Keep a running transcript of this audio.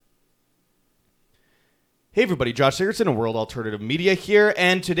Hey everybody, Josh Sigurdson of World Alternative Media here,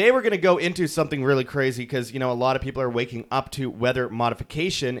 and today we're going to go into something really crazy because, a lot of people are waking up to weather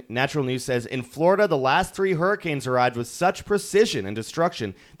modification. Natural News says, in Florida, the last 3 hurricanes arrived with such precision and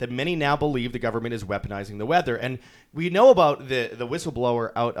destruction that many now believe the government is weaponizing the weather. And we know about the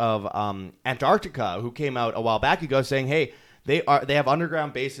whistleblower out of Antarctica who came out a while back ago saying, hey, they have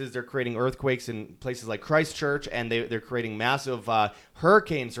underground bases. They're creating earthquakes in places like Christchurch, and they're creating massive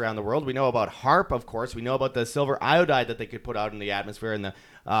hurricanes around the world. We know about HARP, of course. We know about the silver iodide that they could put out in the atmosphere, and the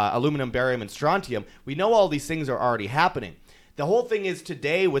aluminum, barium, and strontium. We know all these things are already happening. The whole thing is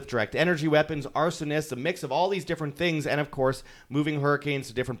today with direct energy weapons, arsonists, a mix of all these different things, and of course, moving hurricanes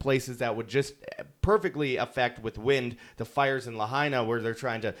to different places that would just perfectly affect with wind the fires in Lahaina, where they're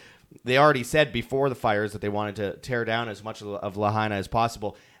trying to. They already said before the fires that they wanted to tear down as much of Lahaina as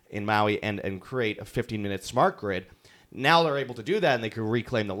possible in Maui and create a 15-minute smart grid. Now they're able to do that, and they can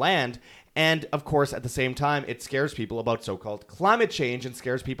reclaim the land. And, of course, at the same time, it scares people about so-called climate change and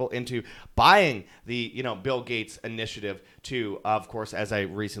scares people into buying the, Bill Gates initiative to, of course, as I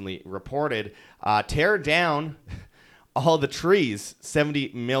recently reported, tear down all the trees,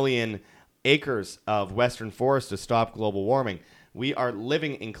 70 million acres of western forest to stop global warming. We are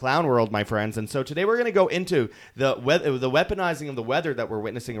living in clown world, my friends, and so today we're going to go into the weaponizing of the weather that we're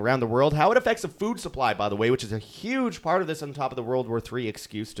witnessing around the world, how it affects the food supply, by the way, which is a huge part of this on top of the World War III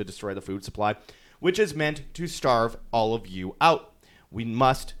excuse to destroy the food supply, which is meant to starve all of you out. We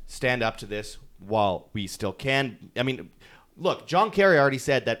must stand up to this while we still can. I mean, look, John Kerry already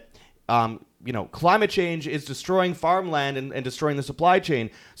said that climate change is destroying farmland and destroying the supply chain.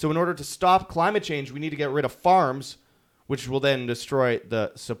 So in order to stop climate change, we need to get rid of farms, which will then destroy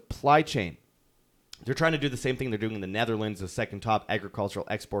the supply chain. They're trying to do the same thing they're doing in the Netherlands, the second top agricultural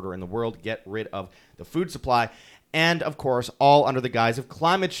exporter in the world, get rid of the food supply. And, of course, all under the guise of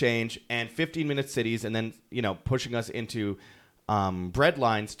climate change and 15-minute cities and then, pushing us into bread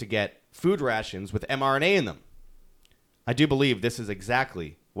lines to get food rations with mRNA in them. I do believe this is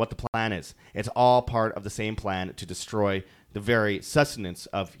exactly what the plan is. It's all part of the same plan to destroy the very sustenance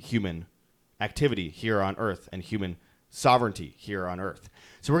of human activity here on Earth and human sovereignty here on Earth.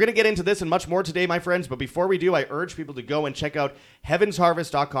 So we're going to get into this and much more today, my friends. But before we do, I urge people to go and check out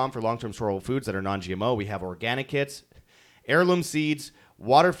heavensharvest.com for long-term storable foods that are non-GMO. We have organic kits, heirloom seeds,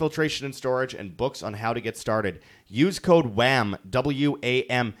 water filtration and storage, and books on how to get started. Use code WAM,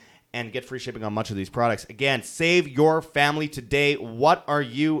 W-A-M, and get free shipping on much of these products. Again, save your family today. What are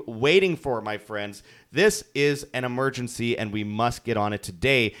you waiting for, my friends? This is an emergency, and we must get on it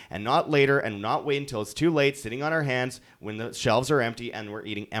today and not later and not wait until it's too late, sitting on our hands when the shelves are empty and we're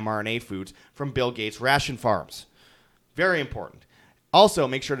eating mRNA foods from Bill Gates' ration farms. Very important. Also,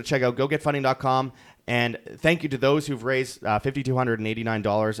 make sure to check out GoGetFunding.com. And thank you to those who've raised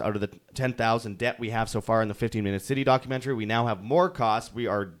 $5,289 out of the $10,000 debt we have so far in the 15-Minute City documentary. We now have more costs. We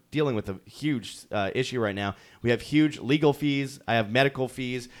are dealing with a huge issue right now. We have huge legal fees. I have medical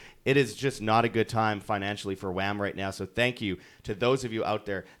fees. It is just not a good time financially for WHAM right now. So thank you to those of you out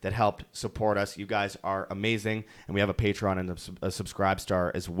there that helped support us. You guys are amazing. And we have a Patreon and a Subscribe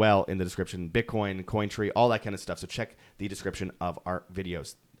Star as well in the description. Bitcoin, Cointree, all that kind of stuff. So check the description of our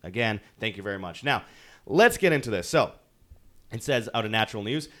videos. Again, thank you very much. Now, let's get into this. So, it says out of Natural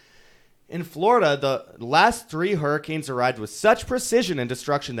News, in Florida, the last 3 hurricanes arrived with such precision and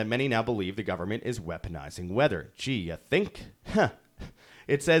destruction that many now believe the government is weaponizing weather. Gee, you think?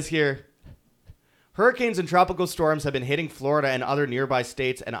 It says here, hurricanes and tropical storms have been hitting Florida and other nearby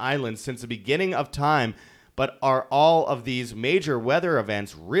states and islands since the beginning of time, but are all of these major weather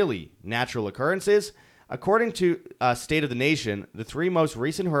events really natural occurrences? According to State of the Nation, the 3 most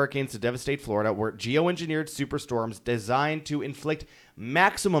recent hurricanes to devastate Florida were geoengineered superstorms designed to inflict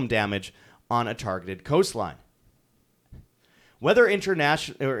maximum damage on a targeted coastline. Whether intentional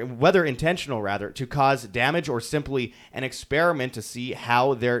to cause damage or simply an experiment to see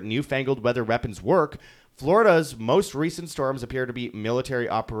how their newfangled weather weapons work, Florida's most recent storms appear to be military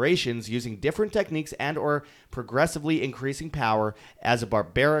operations using different techniques and or progressively increasing power as a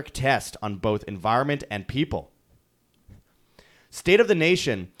barbaric test on both environment and people. State of the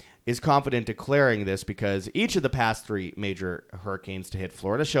Nation is confident declaring this because each of the past 3 major hurricanes to hit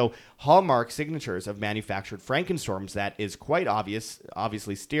Florida show hallmark signatures of manufactured Frankenstorms that is quite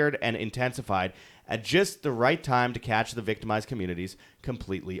obviously steered and intensified at just the right time to catch the victimized communities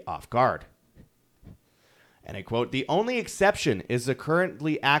completely off guard. And I quote, the only exception is the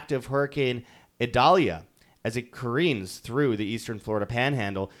currently active Hurricane Idalia as it careens through the eastern Florida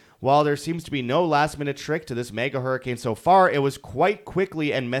panhandle. While there seems to be no last-minute trick to this mega hurricane so far, it was quite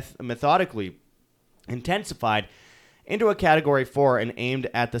quickly and methodically intensified into a Category 4 and aimed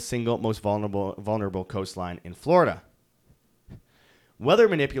at the single most vulnerable coastline in Florida. Weather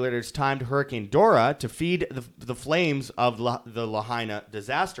manipulators timed Hurricane Dora to feed the flames of the Lahaina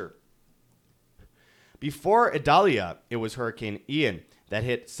disaster. Before Idalia, it was Hurricane Ian that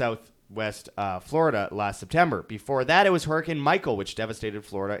hit southwest Florida last September. Before that, it was Hurricane Michael, which devastated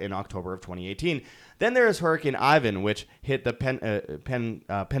Florida in October of 2018. Then there is Hurricane Ivan, which hit the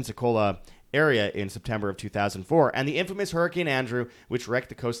Pensacola area in September of 2004, and the infamous Hurricane Andrew, which wrecked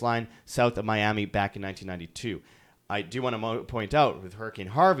the coastline south of Miami back in 1992. I do want to point out with Hurricane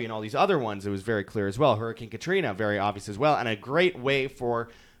Harvey and all these other ones, it was very clear as well. Hurricane Katrina, very obvious as well, and a great way for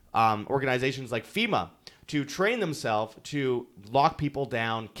organizations like FEMA to train themselves to lock people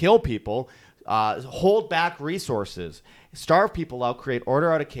down, kill people, hold back resources, starve people out, create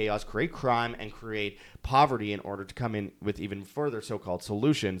order out of chaos, create crime, and create poverty in order to come in with even further so-called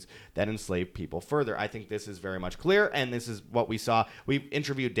solutions that enslave people further. I think this is very much clear, and this is what we saw. We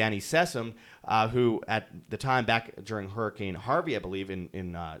interviewed Danny Sessom, who at the time back during Hurricane Harvey, I believe,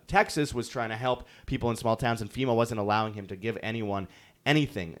 in Texas, was trying to help people in small towns, and FEMA wasn't allowing him to give anyone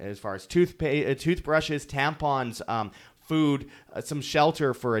anything as far as toothbrushes, tampons, food, some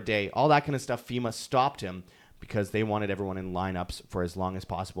shelter for a day, all that kind of stuff. FEMA stopped him because they wanted everyone in lineups for as long as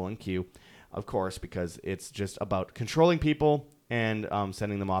possible in queue, of course, because it's just about controlling people and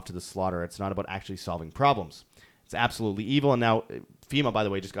sending them off to the slaughter. It's not about actually solving problems. It's absolutely evil. And now FEMA, by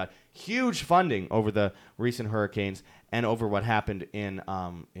the way, just got huge funding over the recent hurricanes and over what happened in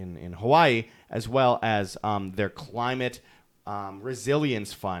Hawaii, as well as their climate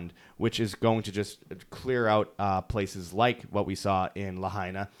resilience fund, which is going to just clear out places like what we saw in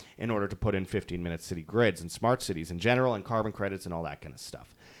Lahaina in order to put in 15-minute city grids and smart cities in general and carbon credits and all that kind of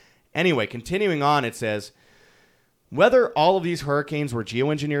stuff. Anyway, continuing on, it says, whether all of these hurricanes were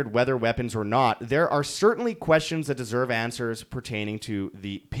geoengineered weather weapons or not, there are certainly questions that deserve answers pertaining to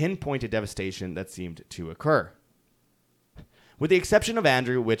the pinpointed devastation that seemed to occur. With the exception of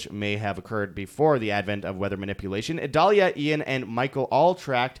Andrew, which may have occurred before the advent of weather manipulation, Idalia, Ian, and Michael all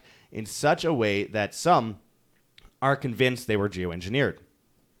tracked in such a way that some are convinced they were geoengineered.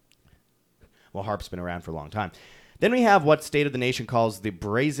 Well, HAARP's been around for a long time. Then we have what State of the Nation calls the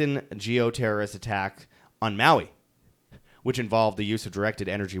brazen geoterrorist attack on Maui, which involved the use of directed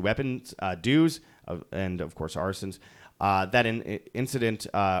energy weapons, DEWs, and of course arsons. That incident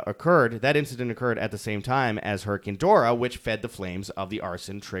occurred at the same time as Hurricane Dora, which fed the flames of the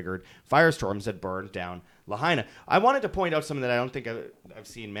arson-triggered firestorms that burned down Lahaina. I wanted to point out something that I don't think I've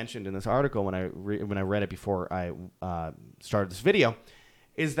seen mentioned in this article when I read it before I started this video,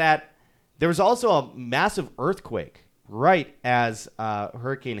 is that there was also a massive earthquake right as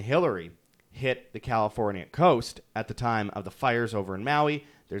Hurricane Hillary hit the California coast at the time of the fires over in Maui.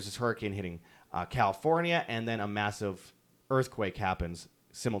 There's this hurricane hitting California, and then a massive earthquake happens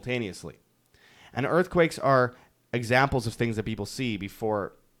simultaneously. And earthquakes are examples of things that people see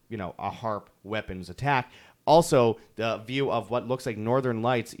before, a HAARP weapons attack. Also, the view of what looks like northern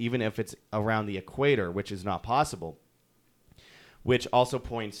lights, even if it's around the equator, which is not possible, which also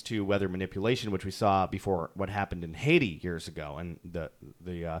points to weather manipulation, which we saw before what happened in Haiti years ago, and the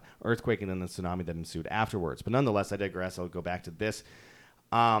earthquake and then the tsunami that ensued afterwards. But nonetheless, I digress. I'll go back to this.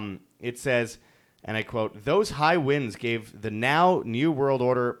 It says, and I quote, "Those high winds gave the now New World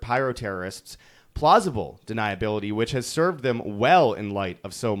Order pyroterrorists plausible deniability, which has served them well in light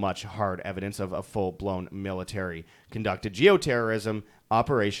of so much hard evidence of a full-blown military-conducted geoterrorism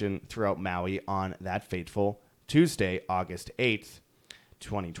operation throughout Maui on that fateful Tuesday, August 8th,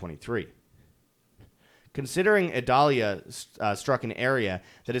 2023. Considering Idalia struck an area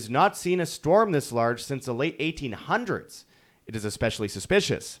that has not seen a storm this large since the late 1800s, it is especially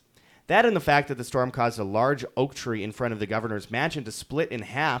suspicious. That and the fact that the storm caused a large oak tree in front of the governor's mansion to split in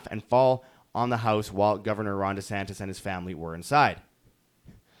half and fall on the house while Governor Ron DeSantis and his family were inside.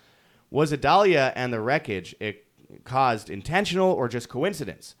 Was Idalia and the wreckage it caused intentional or just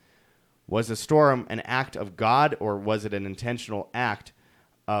coincidence? Was the storm an act of God, or was it an intentional act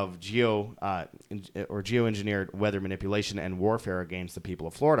of geoengineered weather manipulation and warfare against the people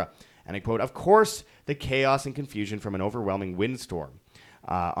of Florida? And I quote, "Of course, the chaos and confusion from an overwhelming windstorm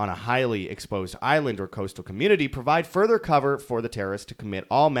on a highly exposed island or coastal community provide further cover for the terrorists to commit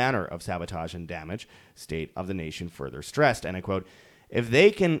all manner of sabotage and damage. State of the Nation further stressed." And I quote, "If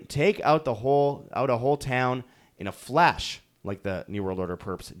they can take out a whole town in a flash, like the New World Order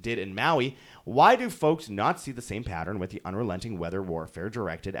perps did in Maui, why do folks not see the same pattern with the unrelenting weather warfare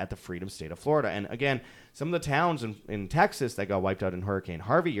directed at the freedom state of Florida?" And again, some of the towns in Texas that got wiped out in Hurricane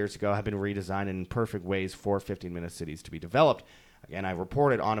Harvey years ago have been redesigned in perfect ways for 15-minute cities to be developed. Again, I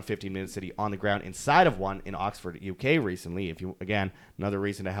reported on a 15-minute city on the ground inside of one in Oxford, UK recently. If you, again, another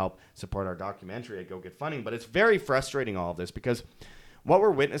reason to help support our documentary at Go Get Funding. But it's very frustrating, all of this, because what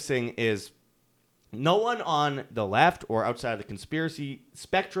we're witnessing is no one on the left or outside of the conspiracy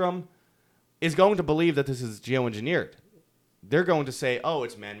spectrum is going to believe that this is geoengineered. They're going to say, oh,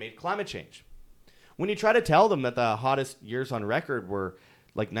 it's man-made climate change. When you try to tell them that the hottest years on record were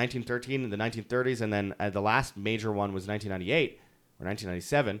like 1913 and the 1930s, and then the last major one was 1998 or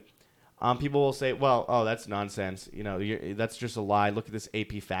 1997, people will say, well, oh, that's nonsense. You know, that's just a lie. Look at this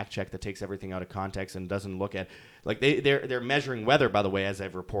AP fact check that takes everything out of context and doesn't look at, like, they're measuring weather, by the way, as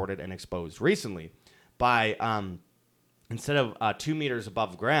I've reported and exposed recently, by instead of 2 meters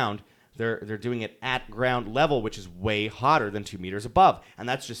above ground, they're doing it at ground level, which is way hotter than 2 meters above. And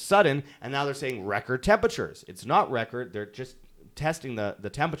that's just sudden. And now they're saying record temperatures. It's not record. They're just testing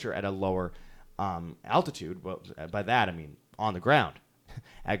the temperature at a lower altitude. Well, by that, I mean on the ground,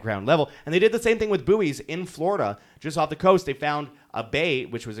 at ground level. And they did the same thing with buoys in Florida, just off the coast. They found a bay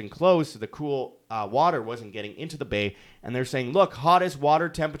which was enclosed, so the cool water wasn't getting into the bay. And they're saying, look, hottest water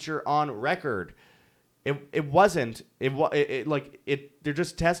temperature on record. It wasn't. They're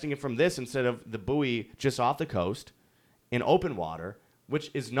just testing it from this instead of the buoy just off the coast in open water,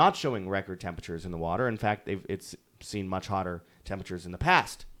 which is not showing record temperatures in the water. In fact, it's seen much hotter temperatures in the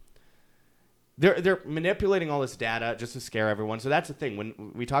past. They're manipulating all this data just to scare everyone. So that's the thing.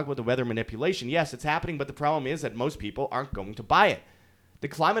 When we talk about the weather manipulation, yes, it's happening, but the problem is that most people aren't going to buy it. The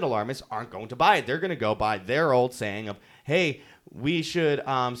climate alarmists aren't going to buy it. They're going to go by their old saying of, hey, we should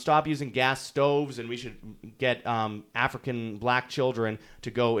stop using gas stoves, and we should get African black children to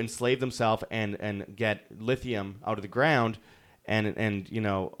go enslave themselves and get lithium out of the ground, and you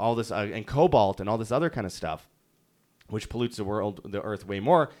know, all this and cobalt and all this other kind of stuff, which pollutes the earth way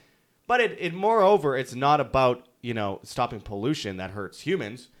more. But it moreover, it's not about, you know, stopping pollution that hurts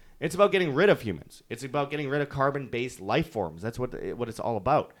humans. It's about getting rid of humans. It's about getting rid of carbon-based life forms. That's what it's all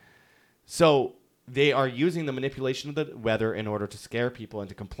about. So they are using the manipulation of the weather in order to scare people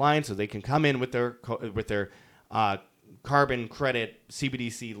into compliance, so they can come in with their carbon credit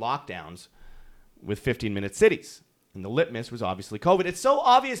CBDC lockdowns with 15-minute cities. And the litmus was obviously COVID. It's so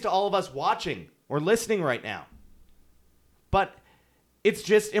obvious to all of us watching or listening right now. But it's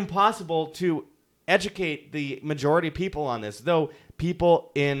just impossible to educate the majority of people on this, though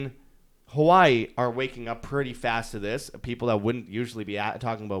people in Hawaii are waking up pretty fast to this. People that wouldn't usually be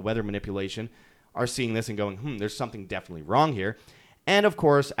talking about weather manipulation are seeing this and going, there's something definitely wrong here. And, of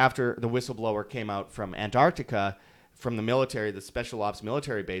course, after the whistleblower came out from Antarctica, from the military, the special ops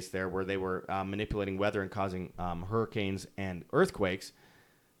military base there, where they were manipulating weather and causing hurricanes and earthquakes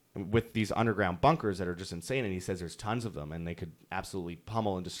with these underground bunkers that are just insane, and he says there's tons of them, and they could absolutely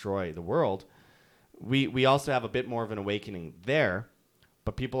pummel and destroy the world. We also have a bit more of an awakening there,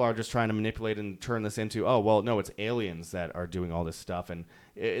 but people are just trying to manipulate and turn this into, oh, well, no, it's aliens that are doing all this stuff, and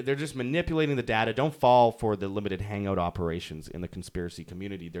they're just manipulating the data. Don't fall for the limited hangout operations in the conspiracy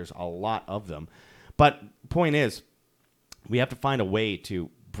community. There's a lot of them. But point is, we have to find a way to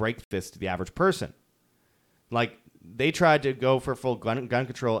break this to the average person. Like, they tried to go for full gun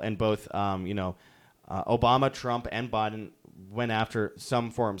control, and both, Obama, Trump, and Biden went after some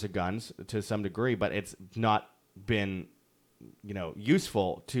forms of guns to some degree, but it's not been,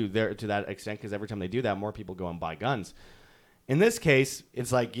 useful to that extent, because every time they do that, more people go and buy guns. In this case,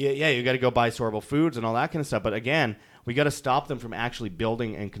 it's like, yeah, you got to go buy storable foods and all that kind of stuff. But again, we got to stop them from actually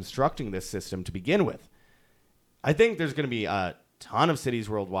building and constructing this system to begin with. I think there's going to be a ton of cities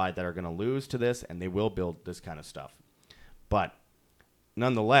worldwide that are going to lose to this, and they will build this kind of stuff. But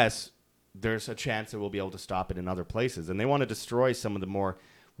nonetheless, there's a chance that we'll be able to stop it in other places. And they want to destroy some of the more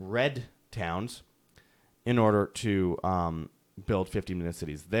red towns in order to build 15-minute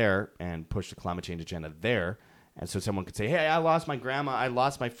cities there and push the climate change agenda there. And so someone could say, hey, I lost my grandma, I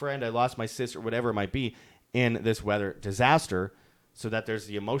lost my friend, I lost my sister, whatever it might be, in this weather disaster, so that there's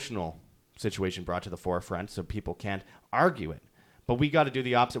the emotional situation brought to the forefront so people can't argue it. But we got to do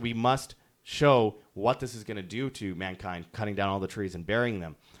the opposite. We must show what this is going to do to mankind, cutting down all the trees and burying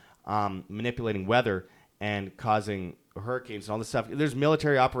them, manipulating weather and causing hurricanes and all this stuff. There's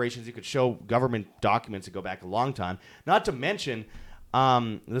military operations. You could show government documents that go back a long time. Not to mention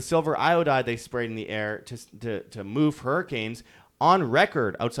the silver iodide they sprayed in the air to move hurricanes on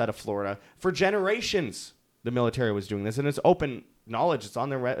record outside of Florida for generations. The military was doing this, and it's open knowledge. It's on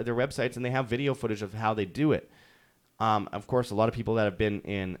their websites, and they have video footage of how they do it. Of course, a lot of people that have been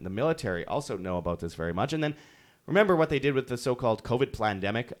in the military also know about this very much. And then remember what they did with the so-called COVID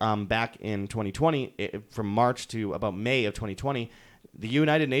pandemic back in 2020, from March to about May of 2020. The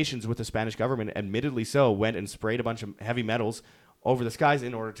United Nations with the Spanish government, admittedly so, went and sprayed a bunch of heavy metals over the skies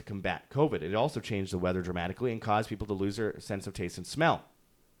in order to combat COVID. It also changed the weather dramatically and caused people to lose their sense of taste and smell.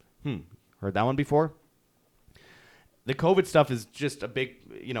 Heard that one before? The COVID stuff is just a big,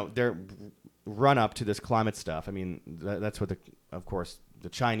 their run up to this climate stuff. I mean, that's what, of course, the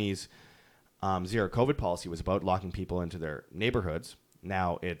Chinese zero COVID policy was about, locking people into their neighborhoods.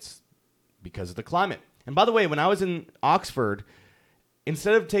 Now it's because of the climate. And by the way, when I was in Oxford,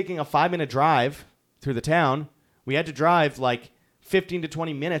 instead of taking a 5-minute drive through the town, we had to drive like 15 to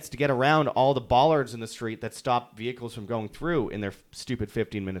 20 minutes to get around all the bollards in the street that stop vehicles from going through in their stupid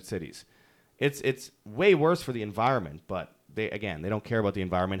 15-minute cities. It's way worse for the environment, but they don't care about the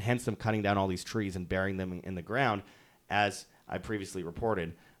environment, hence them cutting down all these trees and burying them in the ground, as I previously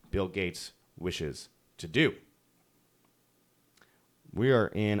reported, Bill Gates wishes to do. We are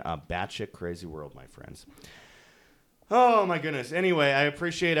in a batshit crazy world, my friends. Oh, my goodness. Anyway, I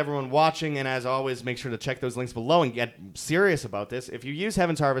appreciate everyone watching, and as always, make sure to check those links below and get serious about this. If you use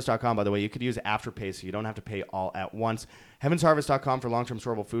heavensharvest.com, by the way, you could use Afterpay, so you don't have to pay all at once. Heavensharvest.com for long-term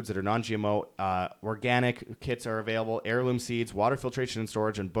storable foods that are non-GMO. Organic kits are available, heirloom seeds, water filtration and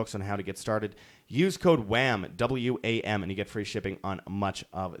storage, and books on how to get started. Use code WAM, W-A-M, and you get free shipping on much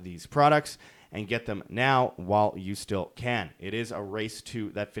of these products. And get them now while you still can. It is a race to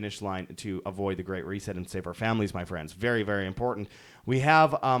that finish line to avoid the Great Reset and save our families, my friends. Very, very important. We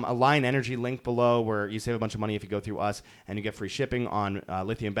have a Lion Energy link below where you save a bunch of money if you go through us, and you get free shipping on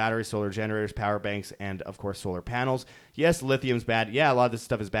lithium batteries, solar generators, power banks, and, of course, solar panels. Yes, lithium's bad. Yeah, a lot of this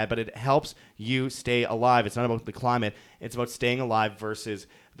stuff is bad, but it helps you stay alive. It's not about the climate. It's about staying alive versus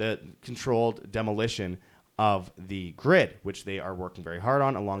the controlled demolition of the grid, which they are working very hard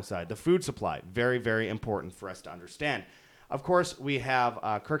on alongside the food supply. Very, very important for us to understand. Of course, we have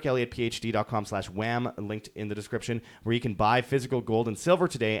KirkElliottPhD.com/wham linked in the description, where you can buy physical gold and silver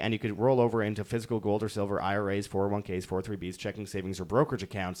today, and you could roll over into physical gold or silver IRAs, 401ks, 403bs, checking, savings, or brokerage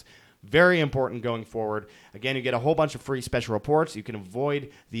accounts. Very important going forward. Again, you get a whole bunch of free special reports. You can avoid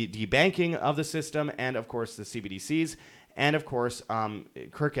the debanking of the system and, of course, the CBDCs. And, of course,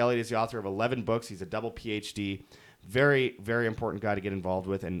 Kirk Elliott is the author of 11 books. He's a double PhD. Very, very important guy to get involved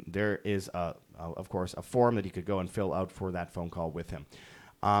with. And there is, of course, a form that you could go and fill out for that phone call with him.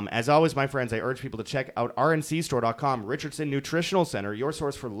 As always, my friends, I urge people to check out rncstore.com, Richardson Nutritional Center, your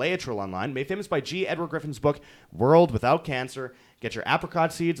source for Laetrile online, made famous by G. Edward Griffin's book, World Without Cancer. Get your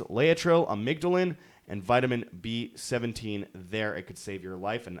apricot seeds, Laetrile, amygdalin, and vitamin B17 there. It could save your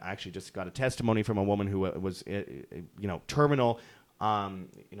life. And I actually just got a testimony from a woman who was, terminal,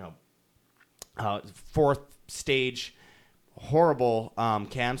 fourth stage, horrible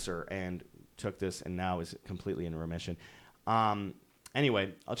cancer, and took this and now is completely in remission.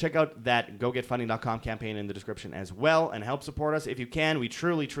 Anyway, I'll check out that gogetfunding.com campaign in the description as well and help support us if you can. We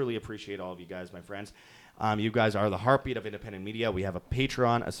truly, truly appreciate all of you guys, my friends. You guys are the heartbeat of independent media. We have a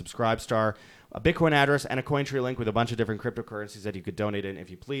Patreon, a Subscribe Star, a Bitcoin address, and a Cointree link with a bunch of different cryptocurrencies that you could donate in if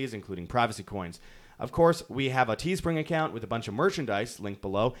you please, including privacy coins. Of course, we have a Teespring account with a bunch of merchandise linked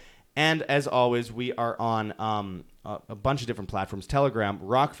below. And as always, we are on a bunch of different platforms: Telegram,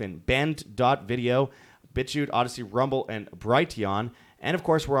 Rockfin, Band.video, BitChute, Odyssey, Rumble, and Brighteon. And of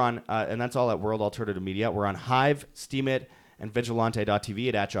course, we're on, and that's all at World Alternative Media. We're on Hive, Steemit, and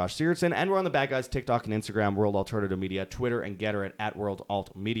Vigilante.tv at Josh Searson. And we're on the Bad Guys TikTok and Instagram, World Alternative Media, Twitter and Getter at World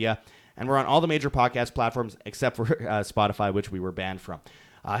Alt Media. And we're on all the major podcast platforms except for Spotify, which we were banned from.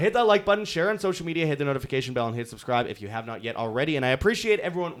 Hit that like button, share on social media, hit the notification bell, and hit subscribe if you have not yet already. And I appreciate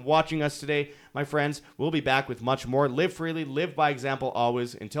everyone watching us today, my friends. We'll be back with much more. Live freely, live by example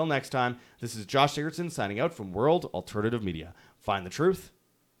always. Until next time, this is Josh Searson signing out from World Alternative Media. Find the truth,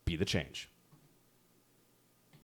 be the change.